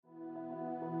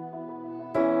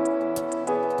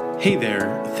Hey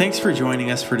there, thanks for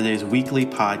joining us for today's weekly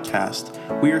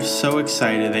podcast. We are so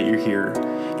excited that you're here.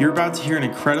 You're about to hear an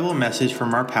incredible message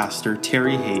from our pastor,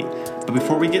 Terry Haight, but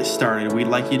before we get started, we'd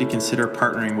like you to consider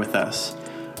partnering with us.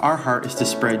 Our heart is to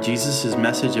spread Jesus'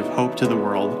 message of hope to the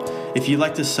world. If you'd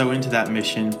like to sow into that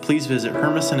mission, please visit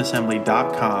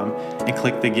hermasonassembly.com and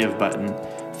click the Give button.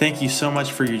 Thank you so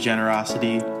much for your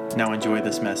generosity. Now enjoy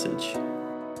this message.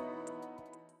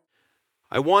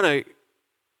 I want to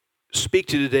speak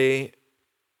to you today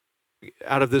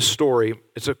out of this story.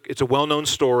 It's a well-known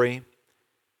story.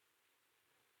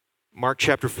 Mark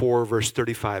chapter 4, verse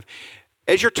 35.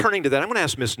 As you're turning to that, I'm going to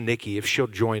ask Miss Nikki if she'll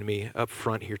join me up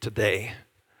front here today.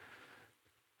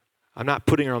 I'm not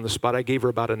putting her on the spot. I gave her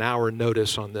about an hour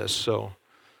notice on this, so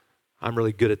I'm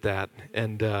really good at that.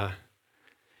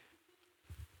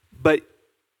 But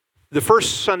the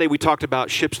first Sunday we talked about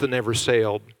ships that never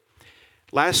sailed.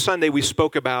 Last Sunday we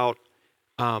spoke about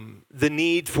the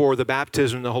need for the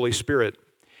baptism in the Holy Spirit.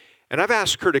 And I've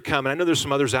asked her to come, and I know there's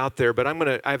some others out there, but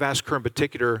I've asked her in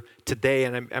particular today,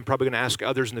 and I'm probably going to ask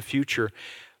others in the future,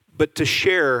 but to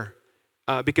share,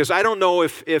 because I don't know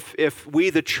if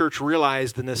we, the church,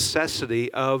 realize the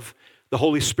necessity of the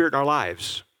Holy Spirit in our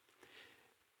lives,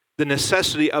 the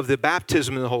necessity of the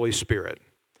baptism in the Holy Spirit.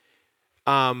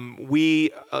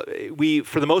 We,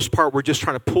 for the most part, we're just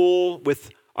trying to pull with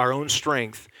our own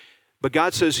strength. But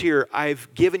God says here,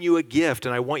 I've given you a gift,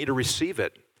 and I want you to receive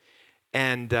it.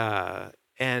 And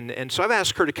so I've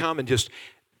asked her to come and just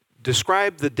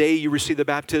describe the day you received the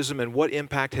baptism and what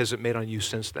impact has it made on you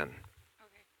since then.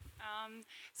 Okay.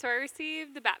 So I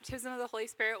received the baptism of the Holy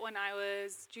Spirit when I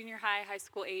was junior high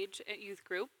school age at youth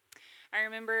group. I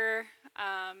remember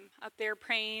up there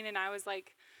praying, and I was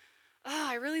like, oh,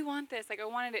 I really want this. Like, I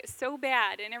wanted it so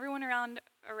bad. And everyone around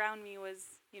me was,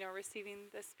 receiving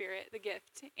the Spirit, the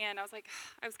gift. And I was like,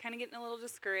 I was kind of getting a little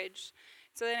discouraged.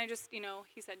 So then I just,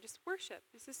 he said, just worship.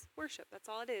 It's just worship. That's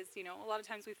all it is. A lot of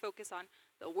times we focus on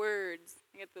the words.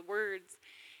 I get the words.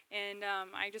 And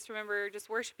I just remember just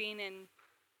worshiping, and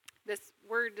this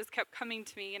word just kept coming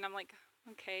to me. And I'm like,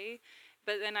 okay.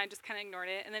 But then I just kind of ignored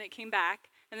it. And then it came back.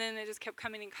 And then it just kept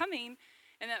coming and coming.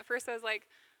 And at first I was like,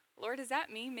 Lord, is that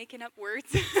me making up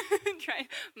words? Trying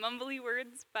mumbly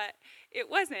words, but it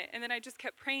wasn't. And then I just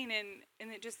kept praying,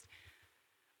 and it just,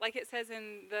 like it says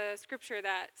in the scripture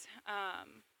that,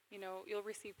 you'll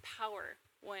receive power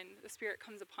when the Spirit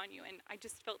comes upon you. And I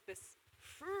just felt this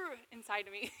inside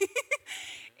of me.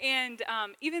 And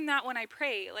even that when I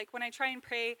pray, like when I try and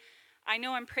pray, I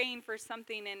know I'm praying for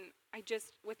something, and I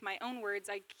just, with my own words,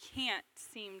 I can't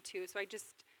seem to. So I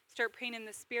just start praying in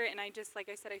the Spirit, and I just, like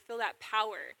I said, I feel that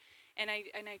power, and I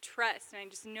trust, and I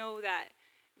just know that,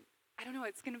 I don't know,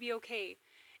 it's going to be okay.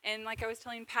 And like I was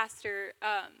telling Pastor,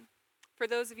 for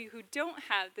those of you who don't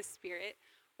have the Spirit,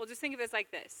 well, just think of it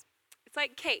like this. It's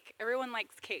like cake. Everyone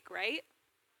likes cake, right?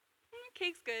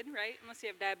 Cake's good, right? Unless you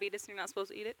have diabetes and you're not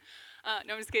supposed to eat it.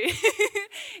 No, I'm just kidding.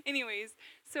 Anyways,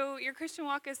 so your Christian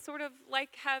walk is sort of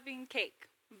like having cake.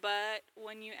 But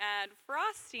when you add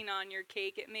frosting on your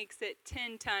cake, it makes it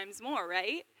 10 times more,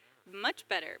 right? Much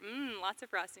better. Lots of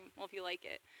frosting. Well, if you like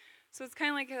it. So it's kind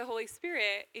of like the Holy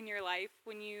Spirit in your life.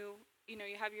 When you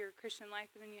have your Christian life,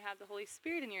 and then you have the Holy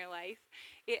Spirit in your life,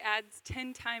 it adds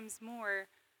 10 times more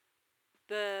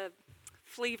the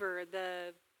flavor,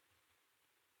 I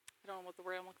don't know what the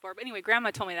word I'm looking for. But anyway,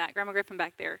 Grandma told me that. Grandma Griffin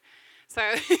back there. So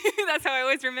that's how I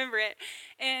always remember it.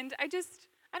 And I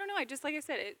don't know, like I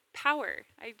said, power.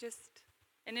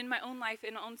 And in my own life,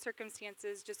 in my own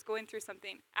circumstances, just going through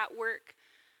something at work,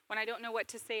 when I don't know what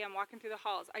to say, I'm walking through the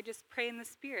halls, I just pray in the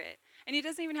Spirit. And it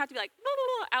doesn't even have to be like, blah, blah,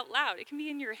 blah, out loud. It can be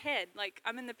in your head. Like,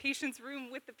 I'm in the patient's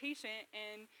room with the patient,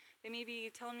 and they may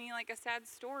be telling me like a sad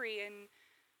story, and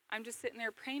I'm just sitting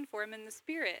there praying for them in the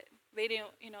Spirit. They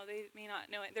don't, they may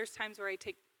not know it. There's times where I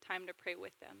take time to pray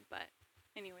with them. But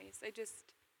anyways,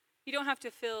 you don't have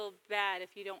to feel bad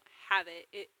if you don't have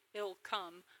it. It'll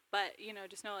come. But,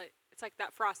 just know it's like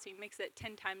that frosting makes it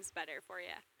 10 times better for you.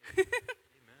 Amen.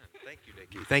 Thank you,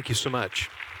 Nikki. Thank you so much.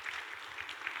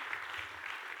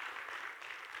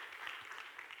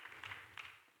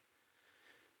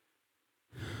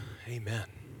 Amen.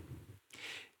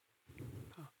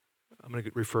 I'm going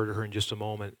to refer to her in just a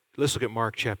moment. Let's look at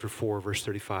Mark chapter 4, verse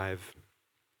 35.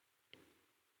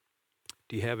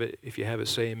 Do you have it? If you have it,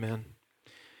 say amen.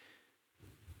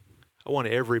 I want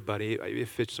everybody,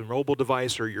 if it's a mobile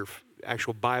device or your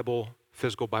actual Bible,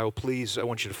 physical Bible, please, I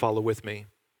want you to follow with me.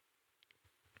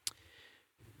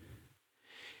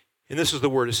 And this is the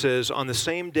word. It says, on the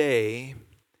same day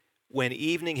when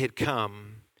evening had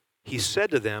come, he said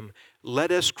to them,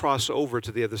 let us cross over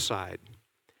to the other side.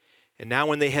 And now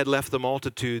when they had left the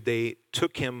multitude, they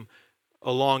took him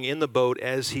along in the boat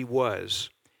as he was,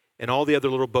 and all the other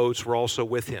little boats were also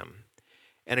with him.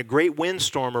 And a great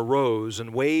windstorm arose,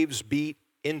 and waves beat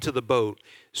into the boat,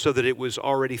 so that it was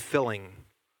already filling.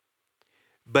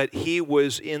 But he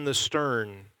was in the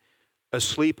stern,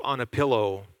 asleep on a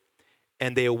pillow.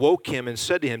 And they awoke him and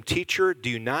said to him, Teacher, do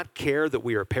you not care that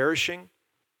we are perishing?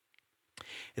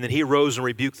 And then he arose and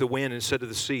rebuked the wind and said to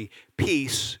the sea,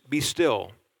 Peace, be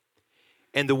still.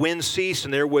 And the wind ceased,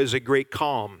 and there was a great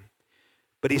calm.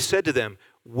 But he said to them,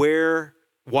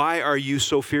 Why are you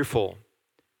so fearful?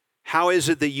 How is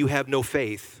it that you have no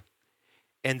faith?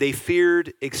 And they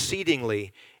feared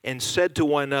exceedingly and said to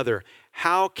one another,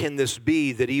 How can this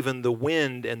be that even the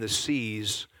wind and the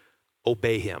seas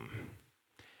obey him?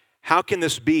 How can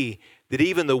this be that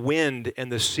even the wind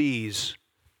and the seas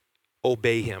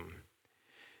obey him?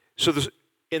 So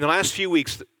in the last few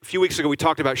weeks ago, we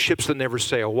talked about ships that never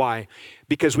sail. Why?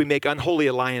 Because we make unholy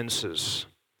alliances.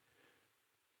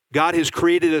 God has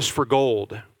created us for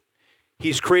gold.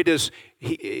 He's created us.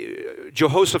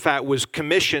 Jehoshaphat was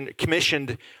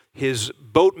commissioned his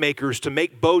boat makers to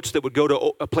make boats that would go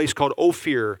to a place called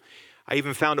Ophir. I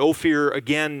even found Ophir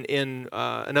again in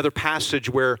another passage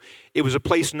where it was a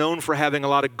place known for having a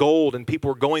lot of gold, and people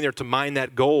were going there to mine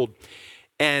that gold.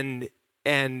 And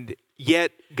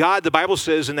yet God, the Bible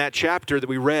says in that chapter that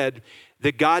we read,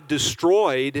 that God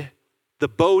destroyed the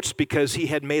boats because he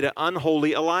had made an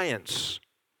unholy alliance.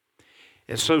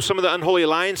 And so some of the unholy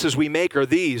alliances we make are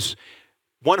these.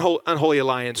 One unholy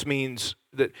alliance means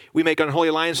that we make unholy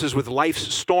alliances with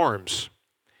life's storms,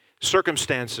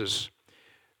 circumstances.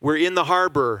 We're in the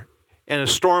harbor and a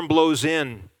storm blows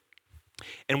in,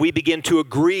 and we begin to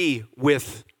agree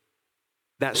with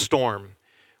that storm.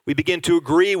 We begin to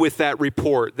agree with that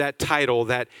report, that title,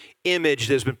 that image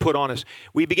that has been put on us.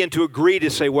 We begin to agree to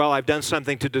say, well, I've done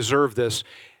something to deserve this.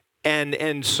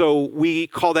 And so we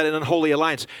call that an unholy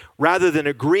alliance, rather than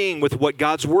agreeing with what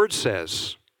God's word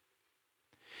says.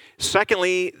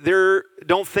 Secondly,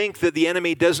 don't think that the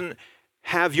enemy doesn't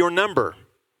have your number,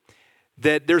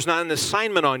 that there's not an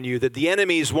assignment on you, that the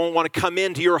enemies won't want to come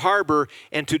into your harbor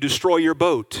and to destroy your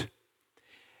boat.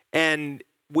 And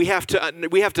we have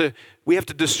to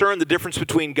discern the difference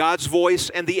between God's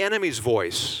voice and the enemy's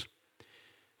voice.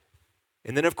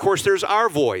 And then, of course, there's our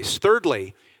voice.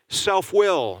 Thirdly,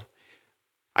 self-will.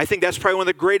 I think that's probably one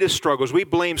of the greatest struggles. We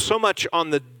blame so much on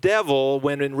the devil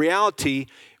when in reality,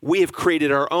 we have created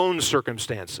our own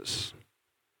circumstances.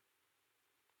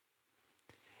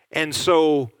 And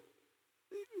so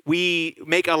we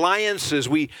make alliances.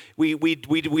 We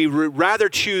rather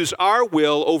choose our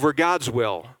will over God's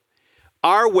will,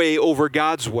 our way over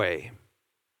God's way.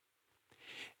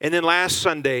 And then last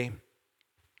Sunday,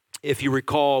 if you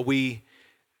recall,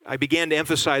 I began to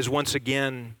emphasize once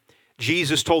again,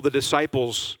 Jesus told the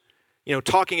disciples,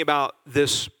 talking about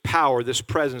this power, this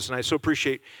presence, and I so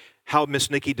appreciate how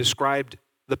Miss Nikki described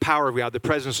the power of God, the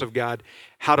presence of God,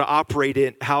 how to operate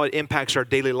it, how it impacts our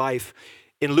daily life.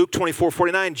 In Luke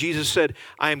 24:49, Jesus said,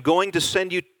 I am going to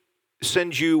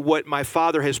send you what my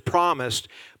Father has promised,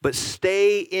 but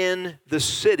stay in the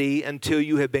city until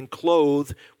you have been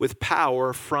clothed with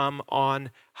power from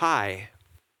on high.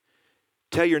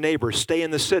 Tell your neighbor, stay in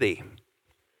the city.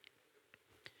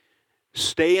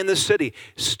 Stay in the city.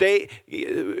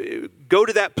 Go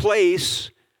to that place.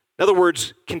 In other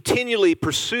words, continually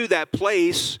pursue that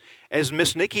place as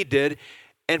Miss Nikki did,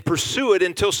 and pursue it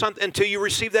until you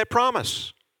receive that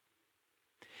promise.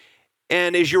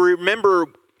 And as you remember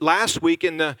last week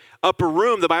in the upper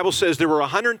room, the Bible says there were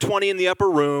 120 in the upper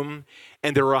room,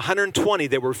 and there were 120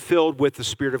 that were filled with the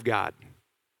Spirit of God. It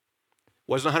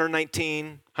wasn't 119,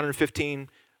 115,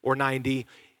 or 90.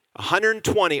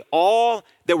 120, all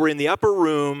that were in the upper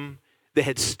room that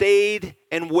had stayed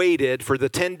and waited for the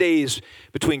 10 days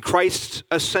between Christ's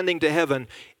ascending to heaven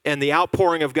and the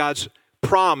outpouring of God's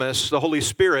promise, the Holy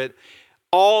Spirit,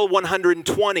 all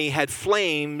 120 had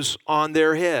flames on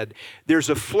their head. There's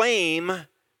a flame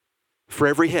for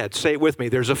every head. Say it with me.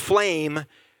 There's a flame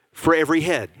for every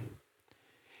head.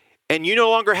 And you no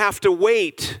longer have to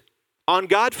wait on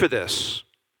God for this.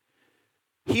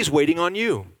 He's waiting on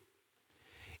you.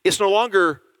 It's no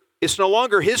longer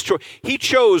his choice. He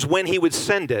chose when he would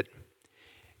send it.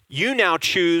 You now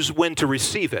choose when to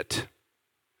receive it.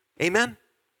 Amen?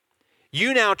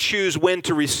 You now choose when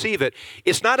to receive it.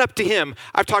 It's not up to him.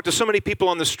 I've talked to so many people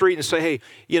on the street and say, hey,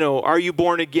 are you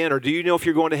born again, or do you know if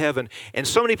you're going to heaven? And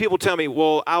so many people tell me,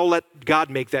 well, I'll let God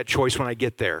make that choice when I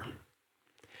get there.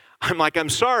 I'm like, I'm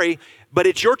sorry, but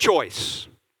it's your choice.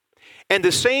 And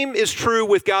the same is true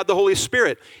with God the Holy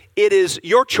Spirit. It is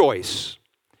your choice.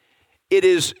 it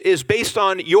is based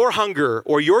on your hunger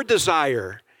or your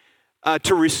desire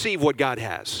to receive what God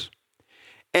has.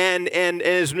 And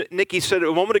as Nikki said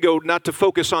a moment ago, not to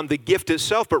focus on the gift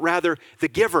itself, but rather the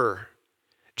giver,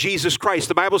 Jesus Christ.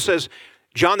 The Bible says,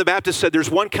 John the Baptist said,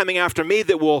 there's one coming after me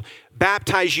that will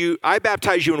baptize you. I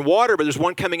baptize you in water, but there's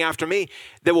one coming after me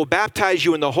that will baptize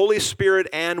you in the Holy Spirit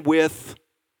and with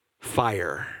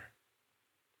fire.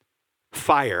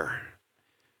 Fire.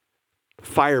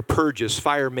 Fire purges.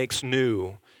 Fire makes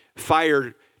new.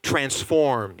 Fire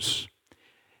transforms.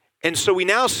 And so we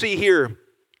now see here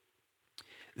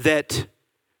that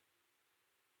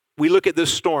we look at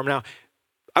this storm. Now,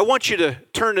 I want you to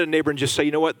turn to the neighbor and just say,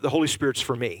 you know what? The Holy Spirit's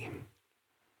for me.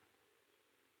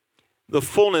 The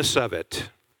fullness of it.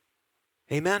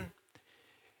 Amen?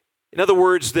 In other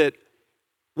words, that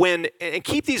and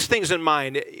keep these things in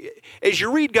mind. As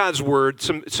you read God's word,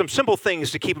 some simple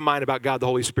things to keep in mind about God the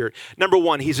Holy Spirit. Number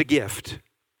one, he's a gift.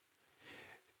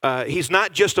 He's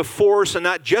not just a force and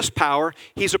not just power.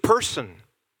 He's a person.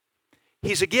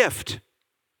 He's a gift.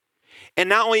 And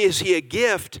not only is he a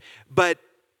gift, but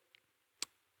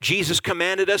Jesus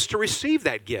commanded us to receive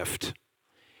that gift.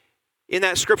 In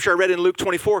that scripture I read in Luke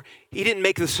 24, he didn't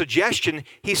make the suggestion.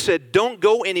 He said, don't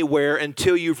go anywhere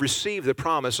until you've received the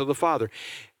promise of the Father.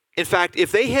 In fact, if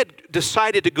they had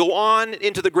decided to go on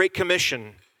into the Great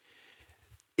Commission,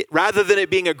 rather than it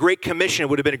being a Great Commission, it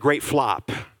would have been a great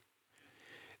flop.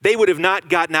 They would have not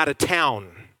gotten out of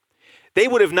town. They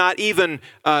would have not even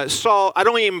I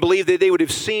don't even believe that they would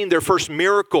have seen their first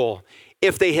miracle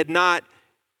if they had not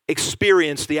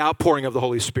experienced the outpouring of the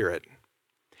Holy Spirit.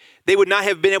 They would not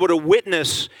have been able to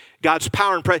witness God's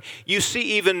power and presence. You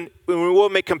see, even, we will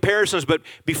make comparisons, but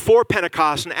before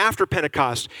Pentecost and after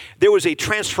Pentecost, there was a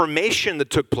transformation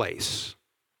that took place.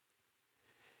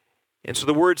 And so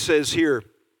the word says here,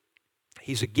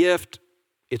 he's a gift,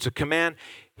 it's a command.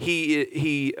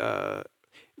 When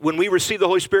we receive the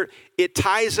Holy Spirit, it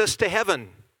ties us to heaven.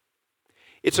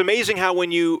 It's amazing how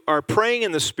when you are praying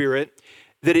in the Spirit,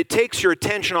 that it takes your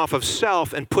attention off of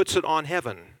self and puts it on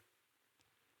heaven.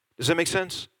 Does that make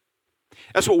sense?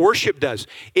 That's what worship does.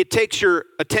 It takes your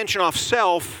attention off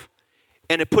self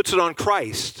and it puts it on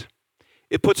Christ.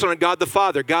 It puts it on God the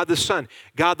Father, God the Son,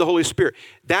 God the Holy Spirit.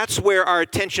 That's where our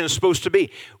attention is supposed to be.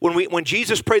 When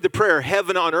Jesus prayed the prayer,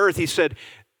 heaven on earth, he said,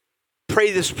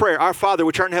 pray this prayer, our Father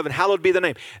which art in heaven, hallowed be thy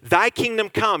name. Thy kingdom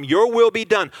come, your will be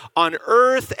done on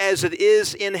earth as it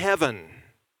is in heaven.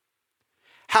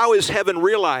 How is heaven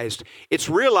realized? It's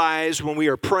realized when we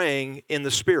are praying in the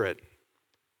Spirit.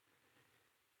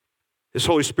 This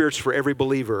Holy Spirit's for every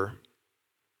believer.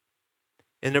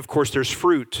 And of course, there's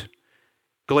fruit.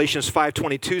 Galatians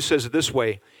 5:22 says it this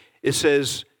way. It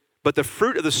says, but the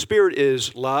fruit of the Spirit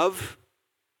is love,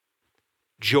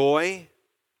 joy,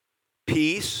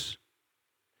 peace,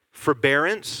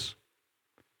 forbearance,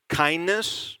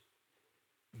 kindness,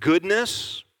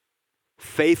 goodness,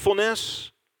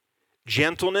 faithfulness,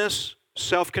 gentleness,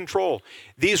 self-control.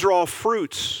 These are all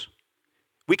fruits.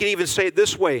 We can even say it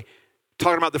this way.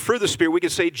 Talking about the fruit of the Spirit, we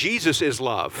could say Jesus is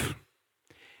love.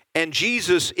 And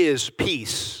Jesus is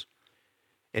peace.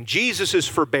 And Jesus is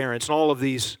forbearance, and all of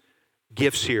these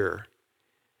gifts here.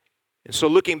 And so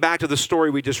looking back to the story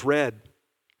we just read,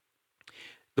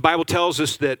 the Bible tells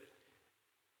us that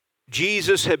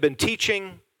Jesus had been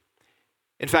teaching.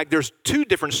 In fact, there's two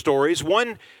different stories.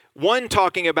 One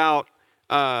talking about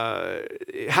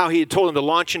how he had told them to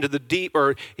launch into the deep,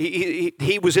 or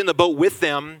he was in the boat with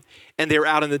them, and they were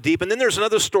out in the deep. And then there's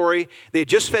another story. They had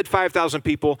just fed 5,000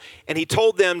 people, and he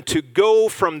told them to go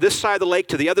from this side of the lake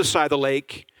to the other side of the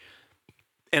lake,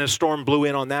 and a storm blew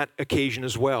in on that occasion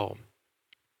as well.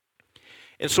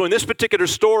 And so in this particular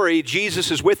story,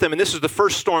 Jesus is with them, and this is the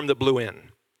first storm that blew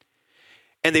in.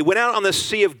 And they went out on the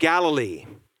Sea of Galilee,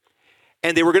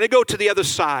 and they were going to go to the other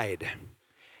side.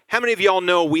 How many of y'all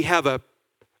know we have a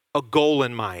goal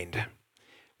in mind?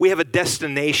 We have a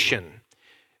destination.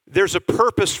 There's a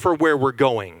purpose for where we're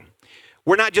going.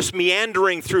 We're not just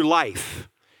meandering through life.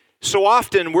 So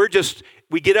often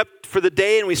we get up for the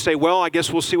day and we say, well, I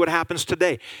guess we'll see what happens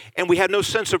today. And we have no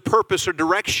sense of purpose or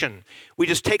direction. We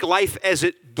just take life as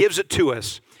it gives it to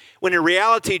us. When in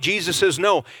reality, Jesus says,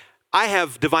 no, I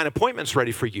have divine appointments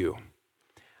ready for you.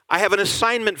 I have an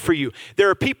assignment for you. There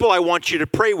are people I want you to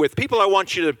pray with, people I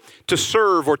want you to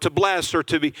serve or to bless or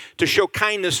to show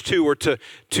kindness to or to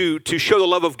show the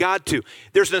love of God to.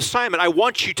 There's an assignment. I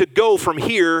want you to go from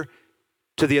here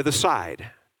to the other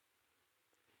side.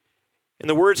 And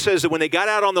the word says that when they got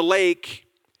out on the lake,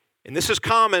 and this is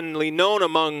commonly known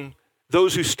among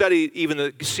those who study even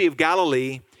the Sea of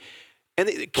Galilee, and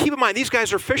keep in mind, these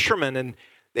guys are fishermen, and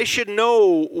They should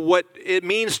know what it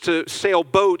means to sail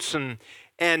boats and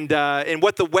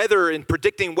what the weather and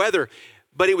predicting weather.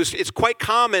 But it's quite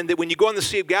common that when you go on the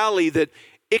Sea of Galilee that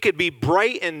it could be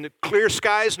bright and clear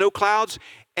skies, no clouds,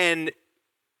 and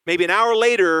maybe an hour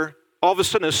later, all of a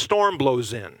sudden a storm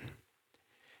blows in.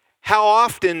 How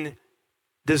often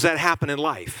does that happen in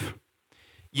life?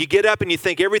 You get up and you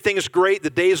think everything is great, the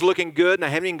day is looking good, and I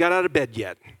haven't even got out of bed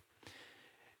yet.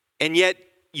 And yet,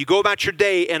 you go about your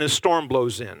day and a storm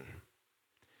blows in.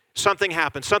 Something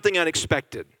happens, something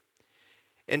unexpected.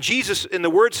 And Jesus, and the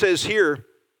word says here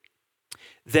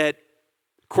that,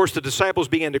 of course, the disciples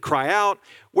began to cry out.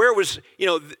 Where it was,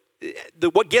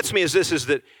 what gets me is this, is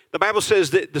that the Bible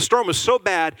says that the storm was so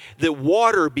bad that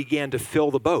water began to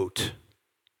fill the boat.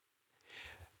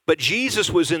 But Jesus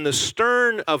was in the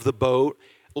stern of the boat,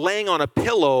 laying on a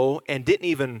pillow and didn't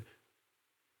even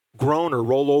groan or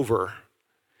roll over.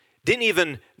 Didn't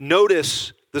even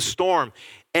notice the storm.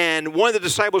 And one of the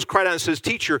disciples cried out and says,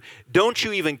 "Teacher, don't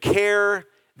you even care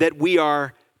that we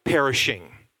are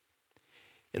perishing?"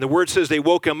 And the word says they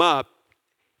woke him up,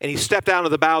 and he stepped out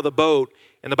of the bow of the boat,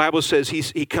 and the Bible says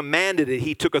he commanded it.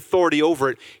 He took authority over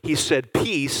it. He said,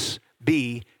 "Peace,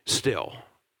 be still."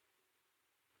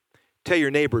 Tell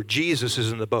your neighbor, Jesus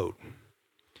is in the boat.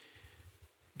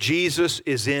 Jesus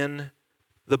is in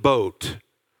the boat.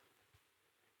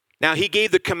 Now, he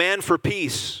gave the command for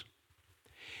peace.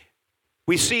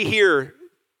 We see here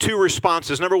two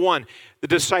responses. Number one, the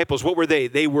disciples, what were they?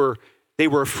 They were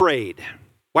afraid.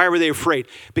 Why were they afraid?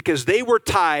 Because they were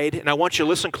tied, and I want you to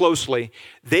listen closely,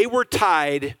 they were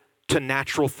tied to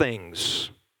natural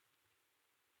things.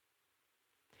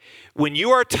 When you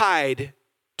are tied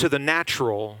to the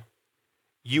natural,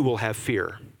 you will have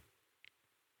fear.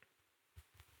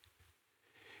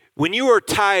 When you are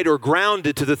tied or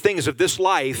grounded to the things of this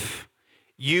life,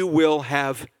 you will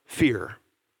have fear.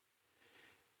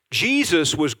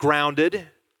 Jesus was grounded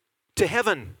to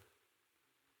heaven.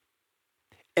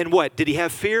 And what? Did he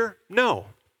have fear? No.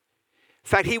 In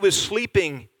fact, he was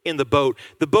sleeping in the boat.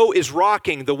 The boat is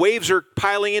rocking. The waves are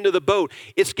piling into the boat.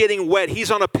 It's getting wet. He's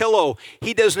on a pillow.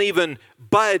 He doesn't even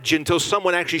budge until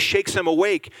someone actually shakes him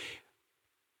awake.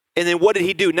 And then what did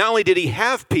he do? Not only did he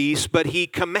have peace, but he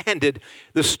commanded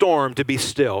the storm to be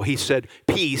still. He said,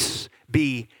 "Peace,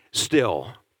 be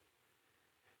still."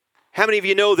 How many of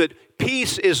you know that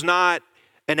peace is not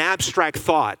an abstract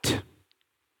thought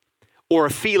or a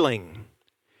feeling?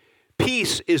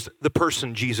 Peace is the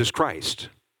person, Jesus Christ.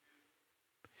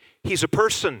 He's a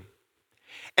person.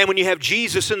 And when you have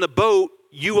Jesus in the boat,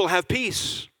 you will have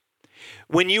peace.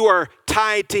 When you are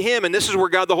tied to him, and this is where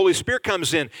God the Holy Spirit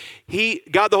comes in.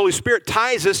 God the Holy Spirit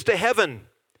ties us to heaven.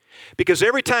 Because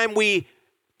every time we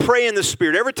pray in the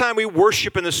Spirit, every time we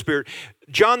worship in the Spirit,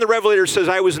 John the Revelator says,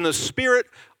 "I was in the Spirit,"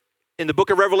 in the book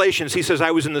of Revelations, he says,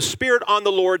 "I was in the Spirit on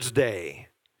the Lord's day."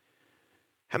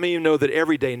 How many of you know that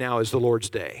every day now is the Lord's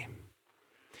day?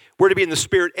 We're to be in the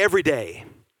Spirit every day.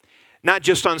 Not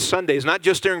just on Sundays, not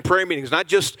just during prayer meetings, not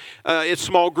just in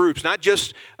small groups, not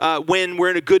just when we're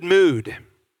in a good mood.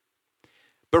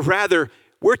 But rather,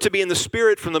 we're to be in the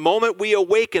Spirit from the moment we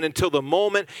awaken until the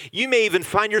moment. You may even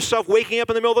find yourself waking up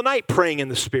in the middle of the night praying in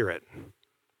the Spirit.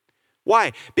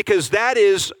 Why? Because that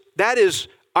is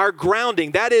our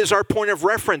grounding. That is our point of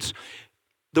reference.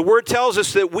 The Word tells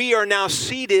us that we are now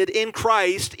seated in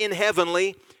Christ in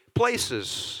heavenly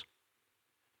places.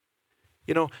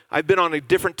 You know, I've been on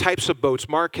different types of boats.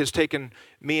 Mark has taken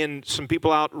me and some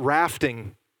people out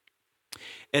rafting.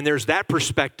 And there's that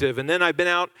perspective. And then I've been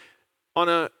out on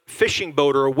a fishing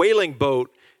boat or a whaling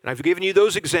boat. And I've given you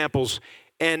those examples.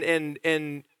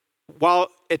 And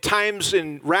while at times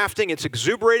in rafting it's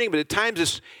exuberating, but at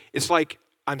times it's like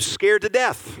I'm scared to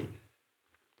death.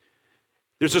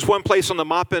 There's this one place on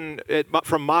the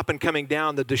from Maupin coming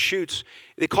down, the Deschutes,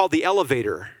 they call it the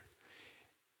elevator.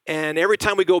 And every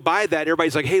time we go by that,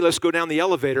 everybody's like, "Hey, let's go down the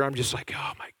elevator." I'm just like,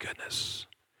 "Oh my goodness.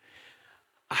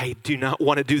 I do not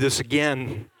want to do this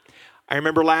again." I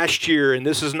remember last year, and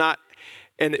this is not,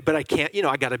 but I can't,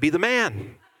 I got to be the man. You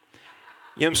know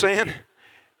what I'm saying?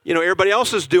 Everybody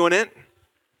else is doing it.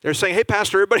 They're saying, "Hey,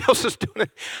 Pastor, everybody else is doing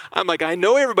it." I'm like, I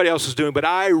know everybody else is doing it, but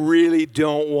I really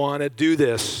don't want to do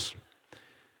this.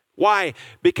 Why?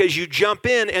 Because you jump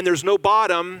in and there's no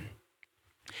bottom.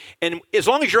 And as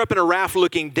long as you're up in a raft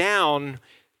looking down,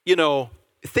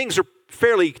 things are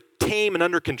fairly tame and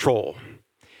under control.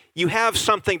 You have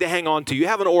something to hang on to. You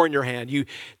have an oar in your hand.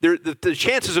 The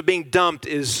chances of being dumped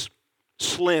is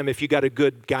slim if you got a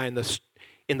good guy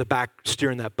in the back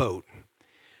steering that boat.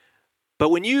 But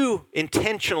when you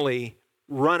intentionally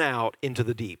run out into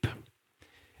the deep,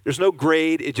 there's no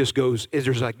grade. It just goes.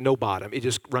 There's like no bottom. It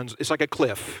just runs. It's like a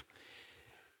cliff.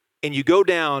 and you go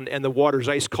down and the water's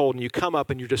ice cold, and you come up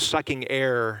and you're just sucking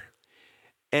air,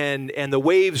 and the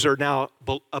waves are now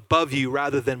above you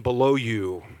rather than below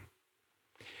you.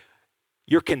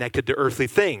 You're connected to earthly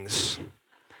things.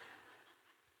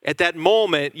 At that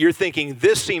moment, you're thinking,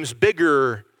 this seems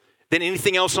bigger than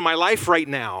anything else in my life right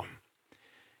now.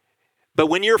 But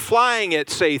when you're flying at,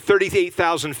 say,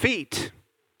 38,000 feet,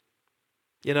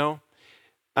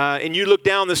 and you look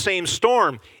down the same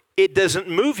storm, it doesn't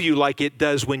move you like it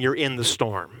does when you're in the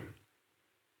storm.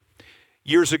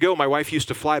 Years ago, my wife used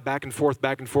to fly back and forth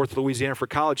to Louisiana for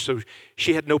college, so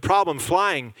she had no problem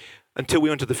flying until we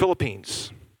went to the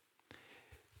Philippines.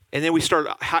 And then we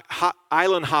started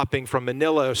island hopping from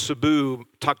Manila, Cebu,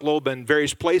 Tacloban,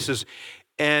 various places.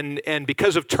 And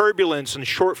because of turbulence and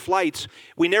short flights,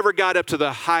 we never got up to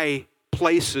the high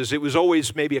places. It was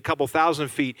always maybe a couple thousand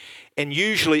feet. And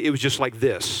usually it was just like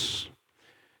this,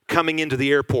 coming into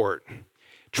the airport,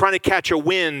 trying to catch a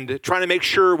wind, trying to make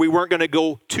sure we weren't going to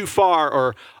go too far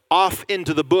or off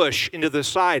into the bush, into the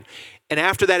side. And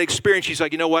after that experience, she's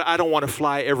like, you know what? I don't want to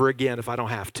fly ever again if I don't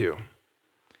have to.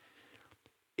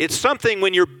 It's something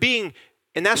when you're being,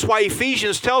 and that's why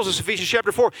Ephesians tells us, Ephesians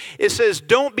chapter 4, it says,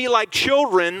 don't be like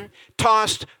children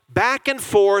tossed back and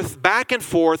forth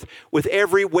with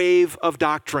every wave of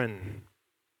doctrine.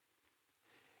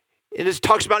 And it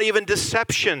talks about even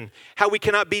deception, how we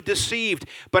cannot be deceived.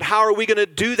 But how are we going to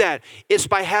do that? It's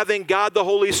by having God the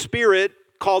Holy Spirit,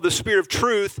 called the Spirit of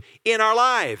truth, in our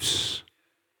lives.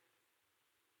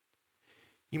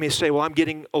 You may say, well, I'm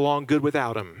getting along good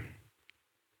without him.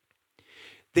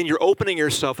 Then you're opening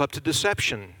yourself up to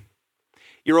deception.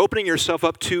 You're opening yourself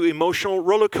up to emotional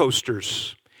roller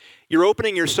coasters. You're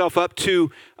opening yourself up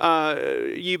to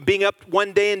you being up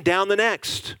one day and down the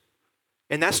next.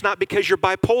 And that's not because you're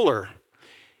bipolar.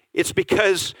 It's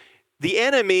because the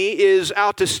enemy is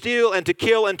out to steal and to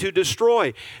kill and to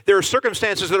destroy. There are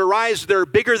circumstances that arise that are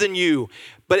bigger than you.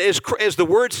 But as the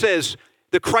word says,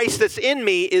 the Christ that's in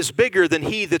me is bigger than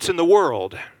he that's in the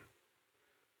world.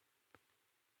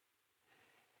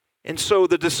 And so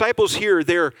the disciples here,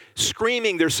 they're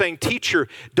screaming, they're saying, teacher,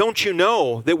 don't you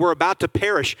know that we're about to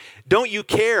perish? Don't you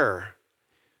care?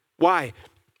 Why?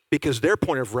 Because their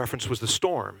point of reference was the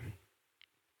storm.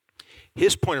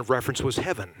 His point of reference was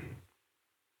heaven.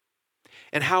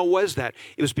 And how was that?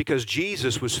 It was because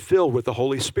Jesus was filled with the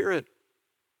Holy Spirit.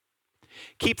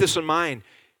 Keep this in mind.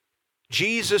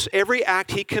 Jesus, every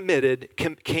act he committed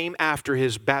came after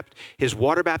his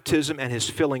water baptism and his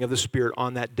filling of the Spirit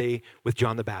on that day with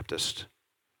John the Baptist.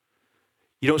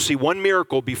 You don't see one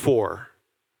miracle before.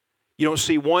 You don't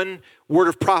see one word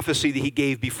of prophecy that he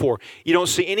gave before. You don't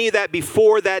see any of that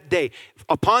before that day.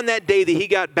 Upon that day that he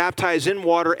got baptized in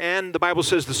water, and the Bible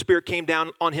says the Spirit came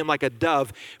down on him like a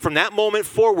dove, from that moment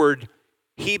forward,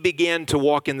 he began to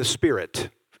walk in the Spirit,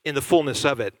 in the fullness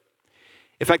of it.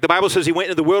 In fact, the Bible says he went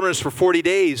into the wilderness for 40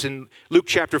 days in Luke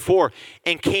chapter 4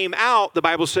 and came out, the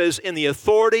Bible says, in the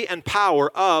authority and power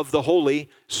of the Holy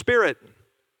Spirit.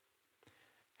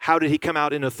 How did he come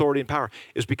out in authority and power?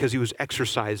 It was because he was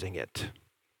exercising it.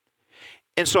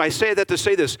 And so I say that to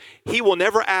say this. He will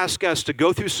never ask us to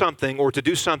go through something or to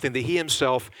do something that he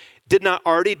himself did not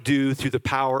already do through the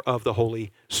power of the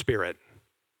Holy Spirit.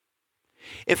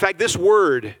 In fact, this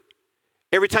word,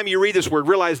 every time you read this word,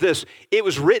 realize this. It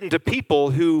was written to people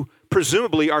who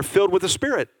presumably are filled with the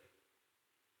Spirit.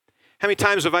 How many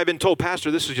times have I been told,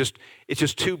 Pastor, it's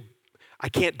just too, I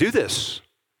can't do this.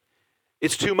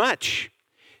 It's too much.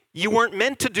 You weren't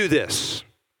meant to do this.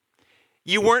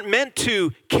 You weren't meant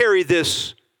to carry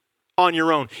this on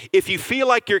your own. If you feel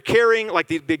like you're carrying, like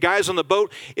the guys on the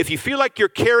boat, if you feel like you're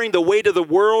carrying the weight of the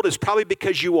world, it's probably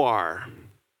because you are.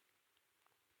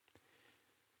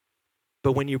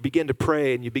 But when you begin to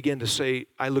pray and you begin to say,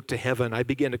 I look to heaven, I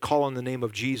begin to call on the name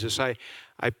of Jesus,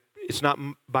 it's not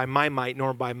by my might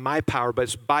nor by my power, but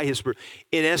it's by his Spirit.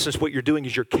 In essence, what you're doing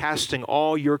is you're casting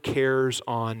all your cares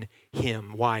on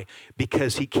him. Why?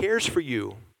 Because he cares for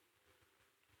you.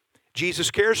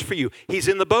 Jesus cares for you. He's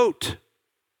in the boat.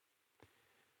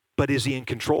 But is he in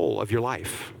control of your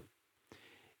life?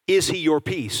 Is he your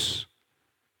peace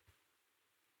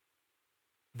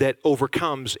that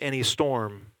overcomes any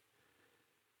storm?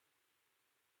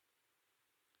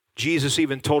 Jesus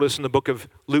even told us in the book of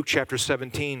Luke chapter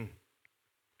 17,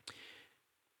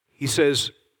 he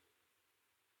says,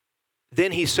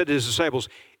 then he said to his disciples,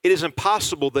 it is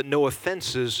impossible that no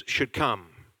offenses should come.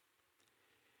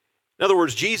 In other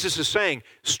words, Jesus is saying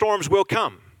storms will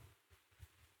come.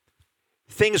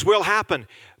 Things will happen,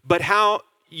 but how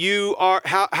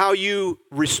you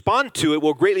respond to it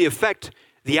will greatly affect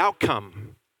the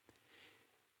outcome.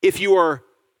 If you are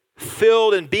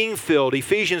filled and being filled.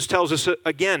 Ephesians tells us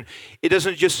again, it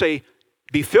doesn't just say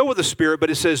be filled with the Spirit, but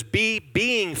it says be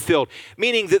being filled.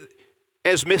 Meaning that,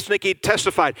 as Miss Nikki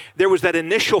testified, there was that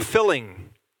initial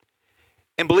filling.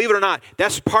 And believe it or not,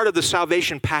 that's part of the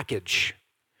salvation package.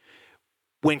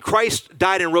 When Christ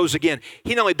died and rose again,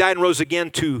 he not only died and rose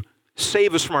again to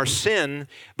save us from our sin,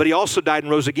 but he also died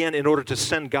and rose again in order to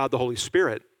send God the Holy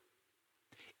Spirit.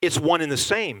 It's one and the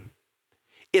same.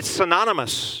 It's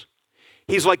synonymous.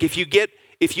 He's like, if you get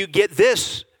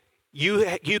this,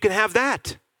 you can have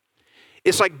that.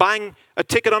 It's like buying a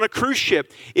ticket on a cruise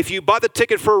ship. If you bought the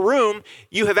ticket for a room,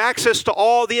 you have access to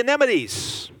all the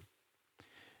amenities.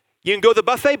 You can go to the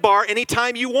buffet bar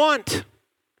anytime you want.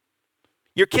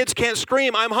 Your kids can't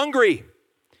scream, I'm hungry.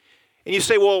 And you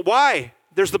say, well, why?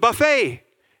 There's the buffet.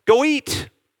 Go eat.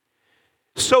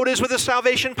 So it is with the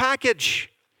salvation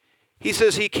package. He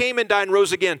says he came and died and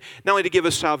rose again, not only to give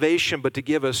us salvation, but to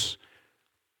give us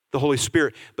the Holy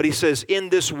Spirit. But he says, in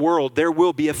this world, there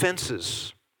will be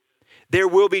offenses. There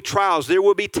will be trials. There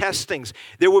will be testings.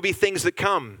 There will be things that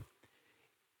come.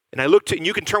 And I look to, and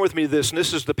you can turn with me to this, and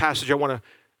this is the passage I want to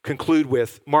conclude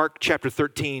with. Mark chapter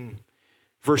 13,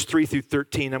 verse 3 through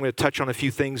 13. I'm going to touch on a few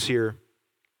things here.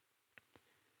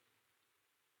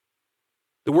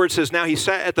 The word says, now he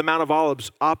sat at the Mount of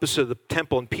Olives opposite the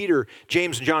temple, and Peter,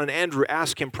 James, and John, and Andrew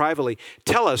asked him privately,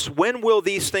 tell us, when will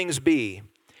these things be?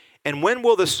 And when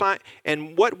will the sign,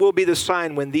 and what will be the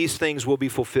sign when these things will be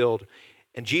fulfilled?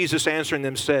 And Jesus answering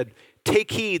them said, take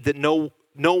heed that no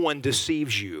one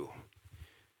deceives you.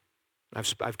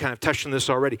 I've kind of touched on this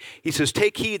already. He says,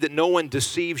 take heed that no one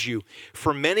deceives you,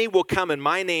 for many will come in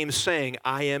my name saying,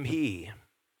 I am he,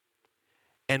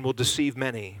 and will deceive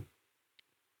many.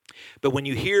 But when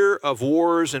you hear of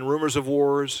wars and rumors of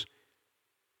wars,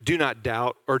 do not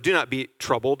doubt or do not be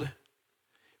troubled,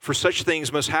 for such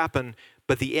things must happen,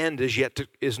 but the end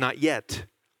is not yet.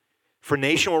 For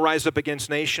nation will rise up against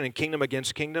nation and kingdom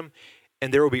against kingdom,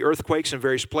 and there will be earthquakes in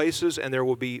various places, and there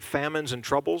will be famines and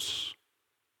troubles.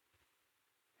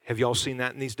 Have you all seen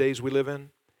that in these days we live in?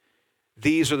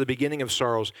 These are the beginning of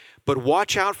sorrows. But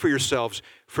watch out for yourselves,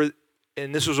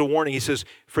 and this was a warning. He says,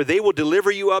 for they will deliver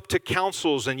you up to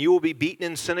councils, and you will be beaten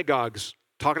in synagogues.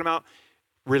 Talking about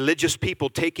religious people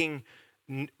taking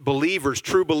believers,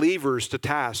 true believers, to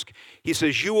task. He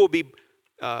says, you will be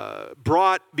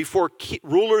brought before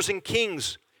rulers and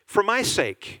kings for my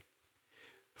sake,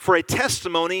 for a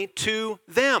testimony to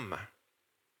them.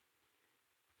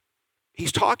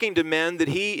 He's talking to men that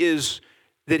he is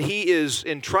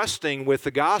entrusting with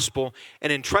the gospel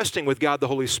and entrusting with God the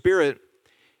Holy Spirit.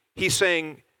 He's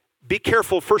saying, be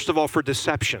careful, first of all, for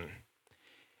deception.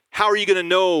 How are you going to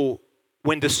know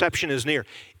when deception is near?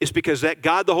 It's because that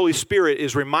God the Holy Spirit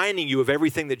is reminding you of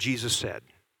everything that Jesus said.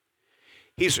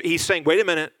 He's saying, wait a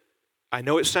minute, I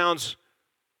know it sounds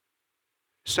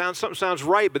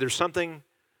right, but there's something a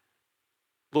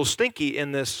little stinky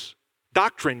in this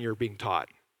doctrine you're being taught.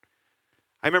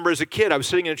 I remember as a kid, I was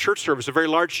sitting in a church service, a very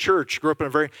large church, grew up in a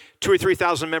very 2,000 or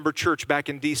 3,000 member church back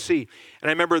in D.C. And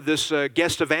I remember this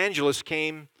guest evangelist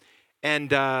came, and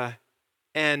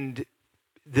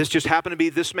this just happened to be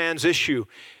this man's issue.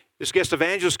 This guest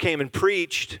evangelist came and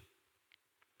preached,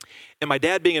 and my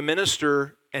dad being a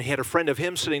minister, and he had a friend of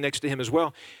him sitting next to him as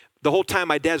well, the whole time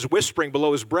my dad's whispering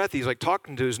below his breath. He's like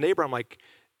talking to his neighbor. I'm like,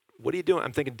 what are you doing?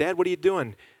 I'm thinking, Dad, what are you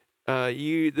doing?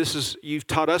 You've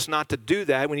taught us not to do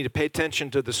that. We need to pay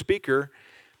attention to the speaker.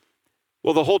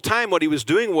 Well, the whole time what he was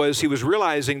doing was he was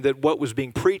realizing that what was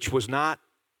being preached was not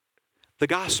the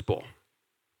gospel.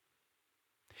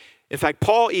 In fact,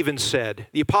 Paul even said,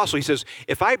 the apostle, he says,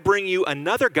 if I bring you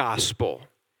another gospel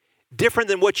different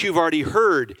than what you've already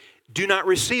heard, do not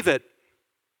receive it.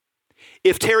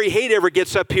 If Terry Haight ever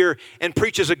gets up here and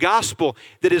preaches a gospel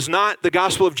that is not the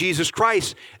gospel of Jesus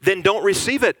Christ, then don't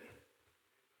receive it.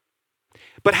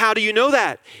 But how do you know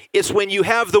that? It's when you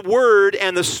have the Word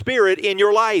and the Spirit in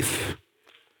your life.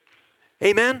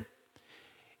 Amen?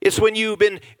 It's when you've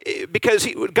been, because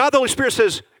God the Holy Spirit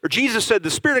says, or Jesus said, the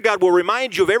Spirit of God will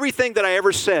remind you of everything that I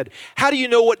ever said. How do you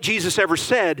know what Jesus ever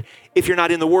said if you're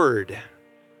not in the Word?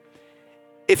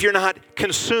 If you're not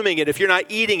consuming it, if you're not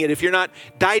eating it, if you're not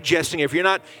digesting it, if you're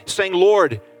not saying,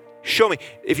 Lord, show me.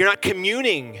 If you're not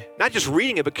communing, not just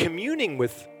reading it, but communing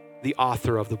with the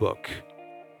author of the book.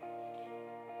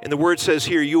 And the word says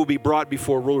here, you will be brought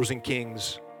before rulers and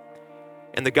kings.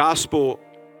 And the gospel,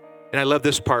 and I love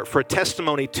this part, for a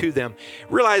testimony to them.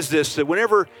 Realize this, that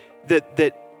whenever that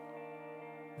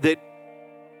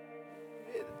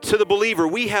to the believer,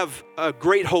 we have a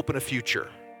great hope and a future.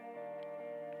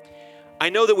 I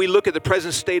know that we look at the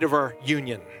present state of our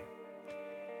union,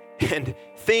 and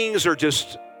things are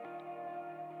just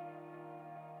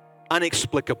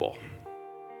unexplicable.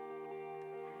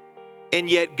 And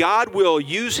yet God will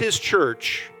use His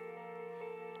church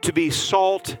to be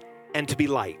salt and to be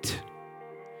light.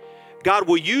 God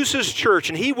will use His church,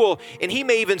 and He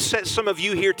may even set some of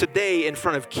you here today in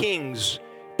front of kings,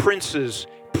 princes,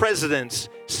 presidents,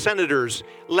 senators,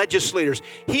 legislators.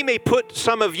 He may put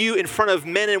some of you in front of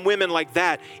men and women like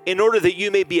that in order that you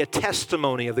may be a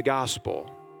testimony of the gospel.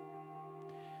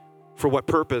 For what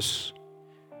purpose?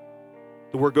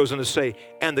 The word goes on to say,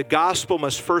 and the gospel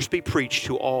must first be preached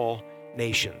to all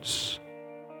nations.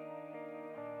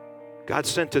 God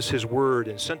sent us His word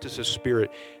and sent us His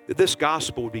Spirit that this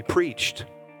gospel would be preached.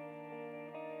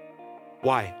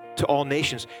 Why? To all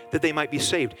nations, that they might be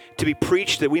saved. To be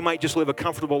preached that we might just live a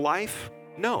comfortable life?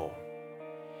 No.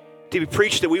 To be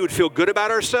preached that we would feel good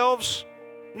about ourselves?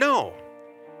 No.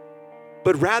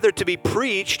 But rather to be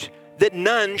preached that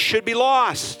none should be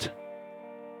lost,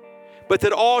 but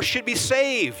that all should be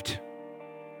saved.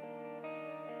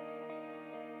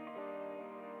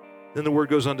 Then the word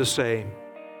goes on to say,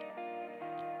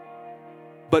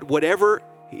 but whatever,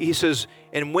 he says,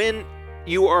 and when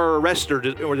you are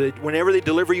arrested or whenever they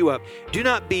deliver you up, do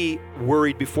not be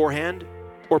worried beforehand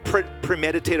or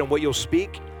premeditate on what you'll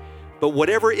speak, but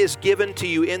whatever is given to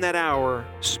you in that hour,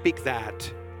 speak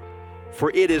that.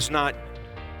 For it is not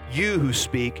you who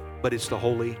speak, but it's the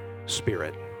Holy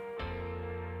Spirit.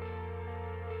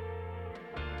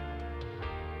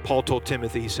 Paul told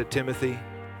Timothy, he said, Timothy,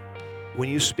 when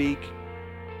you speak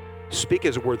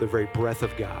as it were the very breath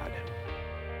of God.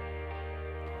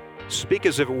 Speak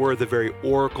as if it were the very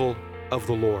oracle of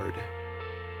the Lord.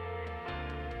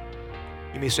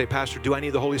 You may say, Pastor, do I need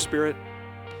the Holy Spirit?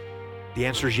 The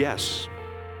answer is yes.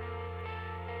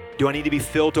 Do I need to be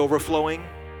filled to overflowing?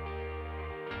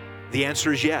 The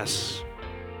answer is yes.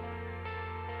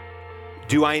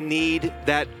 Do I need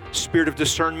that spirit of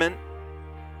discernment?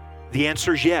 The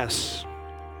answer is yes.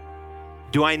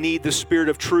 Do I need the spirit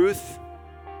of truth?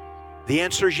 The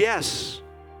answer is yes.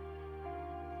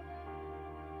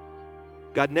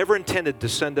 God never intended to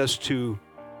send us to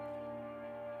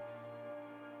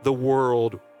the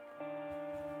world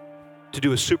to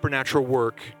do a supernatural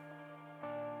work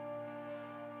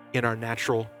in our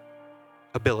natural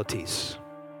abilities.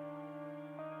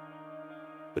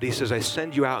 But He says, I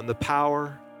send you out in the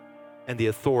power and the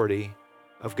authority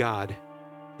of God,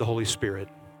 the Holy Spirit.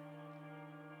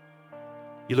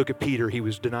 You look at Peter, he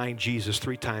was denying Jesus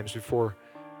 3 times before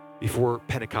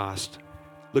Pentecost.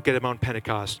 Look at him on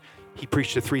Pentecost. He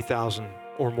preached to 3,000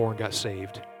 or more and got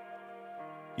saved.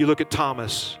 You look at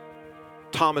Thomas.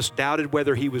 Thomas doubted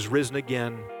whether he was risen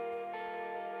again.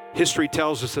 History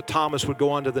tells us that Thomas would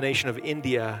go on to the nation of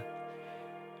India.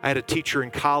 I had a teacher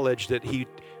in college that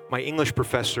my English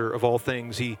professor of all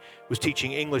things, he was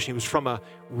teaching English. He was from a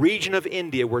region of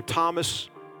India where Thomas,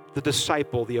 the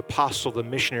disciple, the apostle, the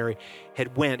missionary, He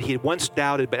had once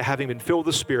doubted, but having been filled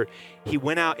with the Spirit, he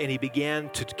went out and he began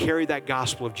to carry that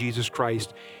gospel of Jesus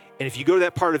Christ. And if you go to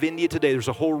that part of India today, there's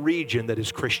a whole region that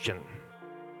is Christian,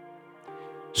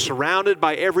 surrounded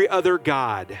by every other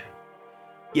god.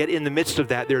 Yet in the midst of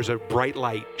that, there's a bright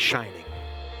light shining.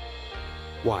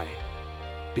 Why?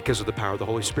 Because of the power of the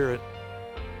Holy Spirit.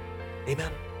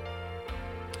 Amen.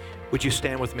 Would you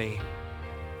stand with me?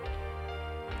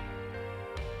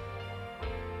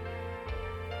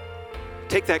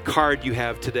 Take that card you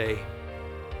have today.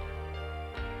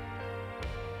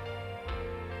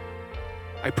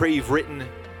 I pray you've written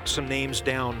some names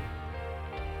down.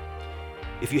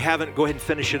 If you haven't, go ahead and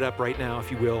finish it up right now,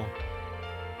 if you will.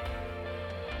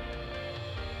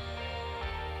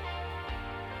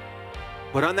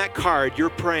 But on that card, you're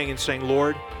praying and saying,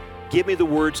 Lord, give me the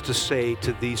words to say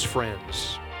to these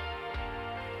friends.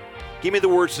 Give me the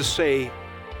words to say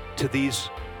to these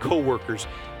co-workers.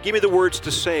 Give me the words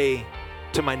to say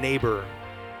to my neighbor.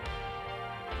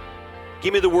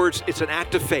 Give me the words. It's an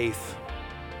act of faith.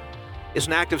 It's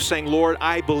an act of saying, Lord,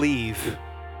 I believe,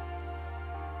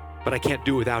 but I can't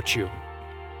do without you.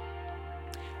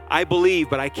 I believe,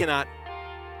 but I cannot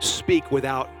speak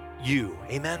without you.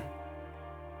 Amen?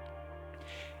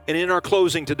 And in our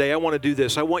closing today, I want to do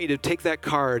this. I want you to take that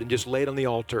card and just lay it on the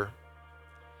altar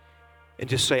and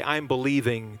just say, I'm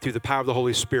believing through the power of the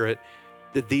Holy Spirit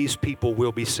that these people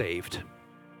will be saved.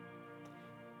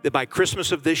 That by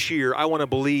Christmas of this year, I want to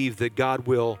believe that God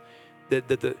will,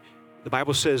 the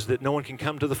Bible says that no one can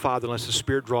come to the Father unless the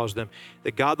Spirit draws them,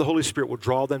 that God, the Holy Spirit, will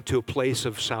draw them to a place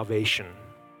of salvation,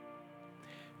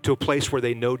 to a place where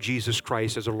they know Jesus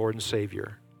Christ as their Lord and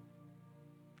Savior.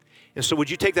 And so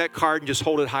would you take that card and just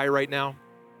hold it high right now?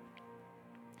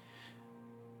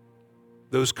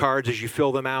 Those cards, as you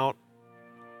fill them out,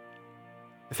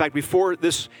 In fact,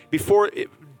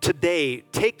 today,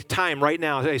 take time right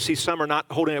now. I see some are not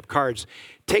holding up cards.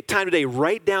 Take time today,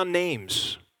 write down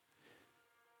names.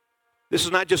 This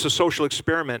is not just a social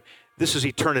experiment. This is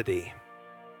eternity.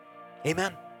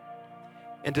 Amen?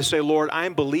 And to say, Lord,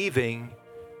 I'm believing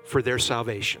for their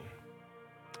salvation.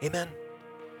 Amen?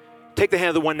 Take the hand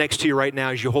of the one next to you right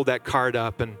now as you hold that card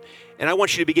up. And I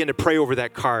want you to begin to pray over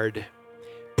that card.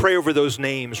 Pray over those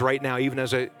names right now, even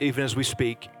as we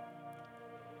speak.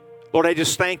 Lord, I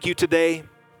just thank you today.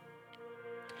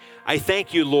 I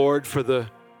thank you, Lord, for the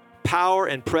power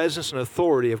and presence and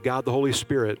authority of God the Holy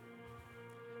Spirit.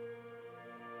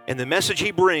 And the message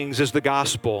He brings is the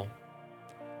gospel.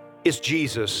 It's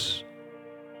Jesus.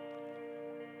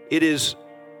 It is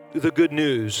the good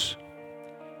news.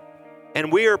 And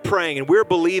we are praying and we're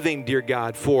believing, dear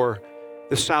God, for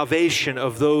the salvation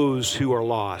of those who are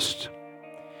lost,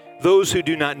 those who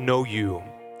do not know you,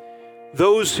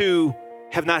 those who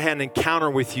have not had an encounter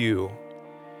with you.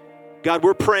 God,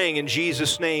 we're praying in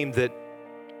Jesus' name that,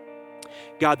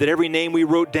 God, that every name we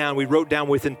wrote down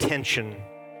with intention.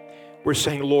 We're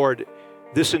saying, Lord,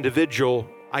 this individual,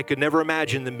 I could never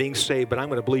imagine them being saved, but I'm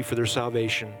going to believe for their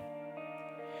salvation.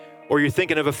 Or you're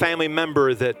thinking of a family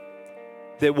member that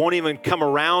won't even come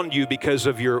around you because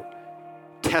of your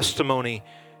testimony.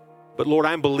 But Lord,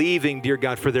 I'm believing, dear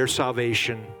God, for their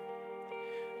salvation.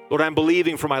 Lord, I'm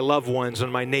believing for my loved ones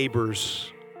and my neighbors,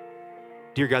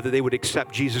 dear God, that they would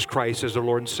accept Jesus Christ as their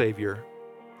Lord and Savior.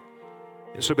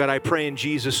 And so, God, I pray in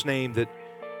Jesus' name that,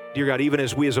 dear God, even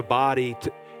as we as a body,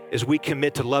 as we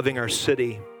commit to loving our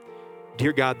city,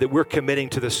 dear God, that we're committing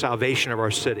to the salvation of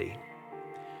our city.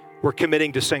 We're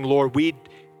committing to saying, Lord, we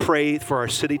pray for our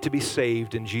city to be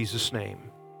saved in Jesus' name.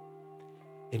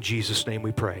 In Jesus' name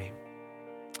we pray.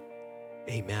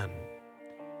 Amen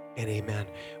and amen.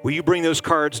 Will you bring those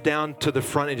cards down to the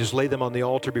front and just lay them on the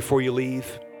altar before you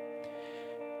leave?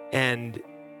 And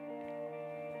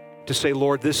to say,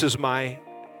 Lord, this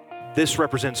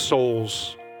represents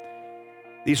souls.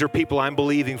 These are people I'm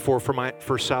believing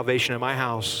for salvation in my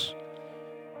house.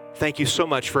 Thank you so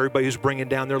much for everybody who's bringing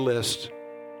down their list.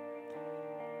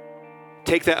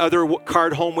 Take that other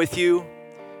card home with you.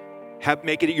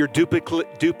 Make it your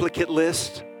duplicate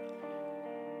list.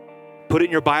 Put it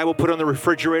in your Bible, put it on the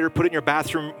refrigerator, put it in your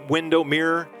bathroom window,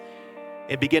 mirror,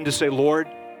 and begin to say, Lord,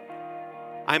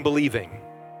 I'm believing.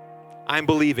 I'm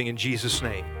believing in Jesus'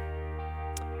 name.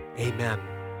 Amen.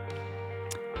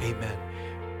 Amen.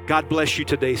 God bless you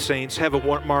today, saints. Have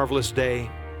a marvelous day.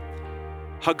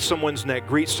 Hug someone's neck,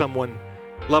 greet someone,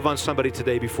 love on somebody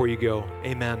today before you go.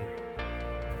 Amen.